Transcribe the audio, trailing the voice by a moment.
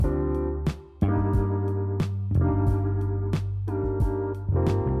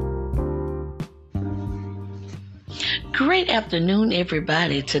Great afternoon,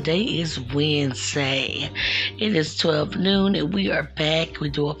 everybody. Today is Wednesday. It is 12 noon and we are back. We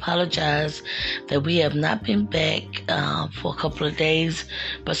do apologize that we have not been back for a couple of days,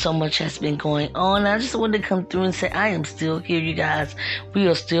 but so much has been going on. I just wanted to come through and say I am still here, you guys. We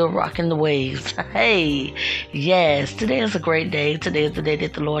are still rocking the waves. Hey, yes, today is a great day. Today is the day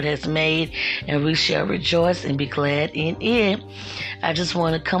that the Lord has made, and we shall rejoice and be glad in it. I just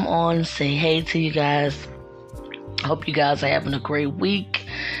want to come on and say hey to you guys. Hope you guys are having a great week.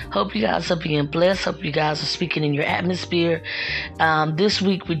 Hope you guys are being blessed. Hope you guys are speaking in your atmosphere. This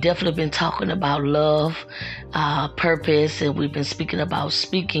week, we've definitely been talking about love, purpose, and we've been speaking about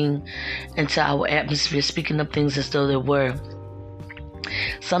speaking into our atmosphere, speaking of things as though they were.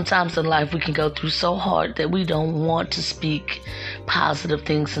 Sometimes in life, we can go through so hard that we don't want to speak positive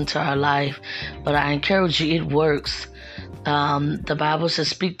things into our life. But I encourage you, it works. The Bible says,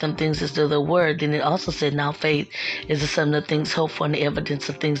 speak them things as though they were. Then it also said, now faith is the sum of things hoped for and the evidence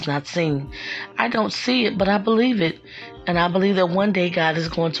of things not seen. I don't see it, but I believe it. And I believe that one day God is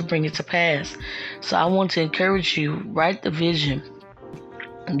going to bring it to pass. So I want to encourage you, write the vision.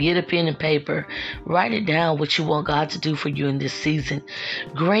 Get a pen and paper. Write it down what you want God to do for you in this season.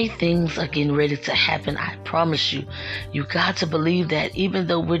 Great things are getting ready to happen. I promise you. You got to believe that, even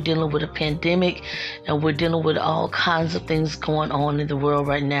though we're dealing with a pandemic and we're dealing with all kinds of things going on in the world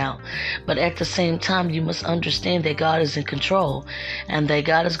right now. But at the same time, you must understand that God is in control and that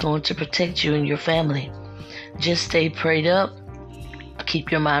God is going to protect you and your family. Just stay prayed up.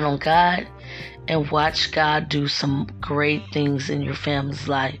 Keep your mind on God. And watch God do some great things in your family's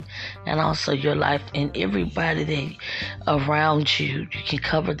life and also your life, and everybody that around you. You can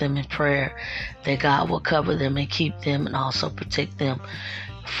cover them in prayer, that God will cover them and keep them and also protect them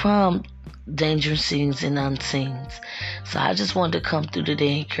from dangerous scenes and unseens. So I just wanted to come through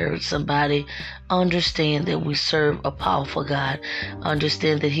today and encourage somebody. Understand that we serve a powerful God.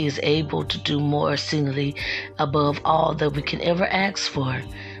 Understand that He is able to do more exceedingly above all that we can ever ask for.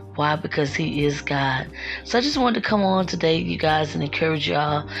 Why? Because He is God. So I just wanted to come on today, you guys, and encourage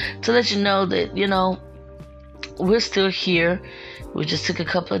y'all to let you know that, we're still here. We just took a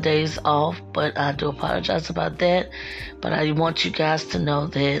couple of days off, but I do apologize about that. But I want you guys to know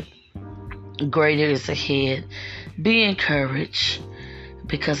that greater is ahead. Be encouraged,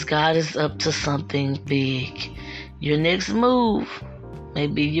 because God is up to something big. Your next move may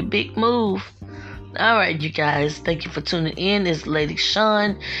be your big move. All right, you guys, thank you for tuning in. It's Lady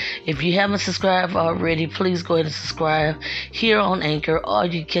Shawn. If you haven't subscribed already, please go ahead and subscribe here on Anchor, or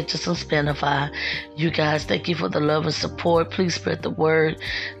you catch us on Spotify. You guys, thank you for the love and support. Please spread the word.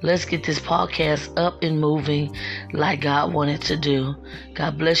 Let's get this podcast up and moving like God wanted to do.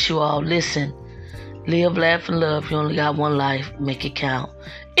 God bless you all. Listen, live, laugh, and love. You only got one life. Make it count.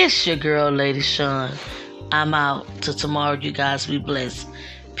 It's your girl, Lady Shawn. I'm out. Till tomorrow, you guys. Be blessed.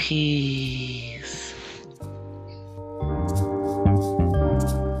 Peace.